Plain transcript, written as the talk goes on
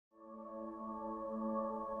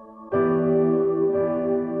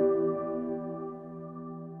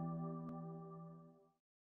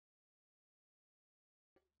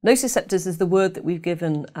Nociceptors is the word that we've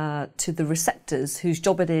given to the receptors whose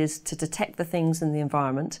job it is to detect the things in the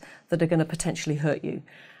environment that are going to potentially hurt you.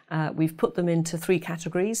 We've put them into three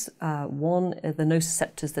categories. One are the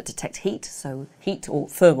nociceptors that detect heat, so heat or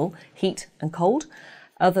thermal, heat and cold.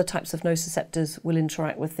 Other types of nociceptors will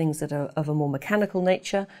interact with things that are of a more mechanical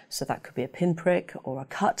nature, so that could be a pinprick or a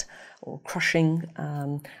cut or crushing.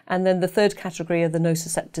 And then the third category are the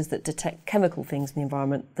nociceptors that detect chemical things in the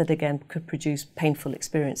environment that again could produce painful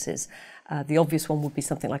experiences. The obvious one would be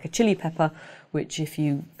something like a chili pepper, which if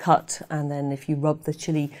you cut and then if you rub the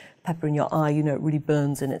chili pepper in your eye, you know it really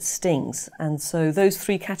burns and it stings. And so those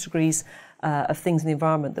three categories of things in the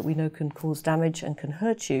environment that we know can cause damage and can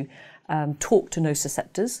hurt you talk to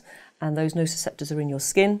nociceptors, and those nociceptors are in your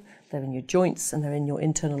skin, they're in your joints, and they're in your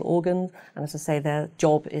internal organs. And as I say, their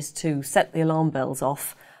job is to set the alarm bells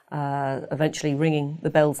off, eventually ringing the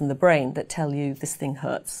bells in the brain that tell you this thing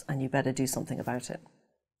hurts and you better do something about it.